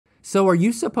So are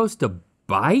you supposed to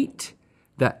bite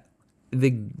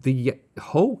the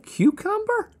whole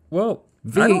cucumber? Well,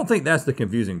 I don't think that's the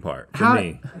confusing part for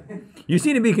me. You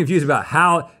seem to be confused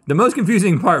about the most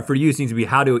confusing part for you seems to be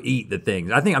how to eat the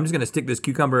things. I think I'm just gonna stick this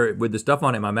cucumber with the stuff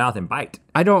on it in my mouth and bite.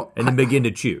 And then begin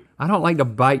to chew. I don't like to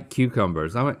bite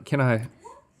cucumbers. Can I?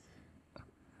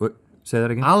 What? Say that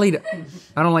again?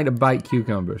 I don't like to bite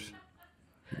cucumbers.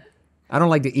 I don't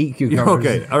like to eat cucumbers.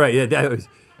 Okay, all right, yeah,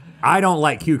 I don't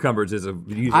like cucumbers is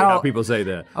usually how people say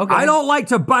that. Okay. I don't like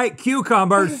to bite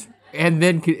cucumbers. And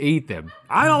then could eat them.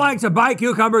 I don't like to bite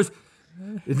cucumbers,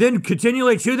 then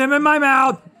continually chew them in my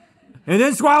mouth, and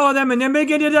then swallow them, and then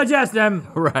begin to digest them.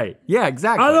 Right, yeah,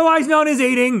 exactly. Otherwise known as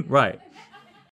eating. Right.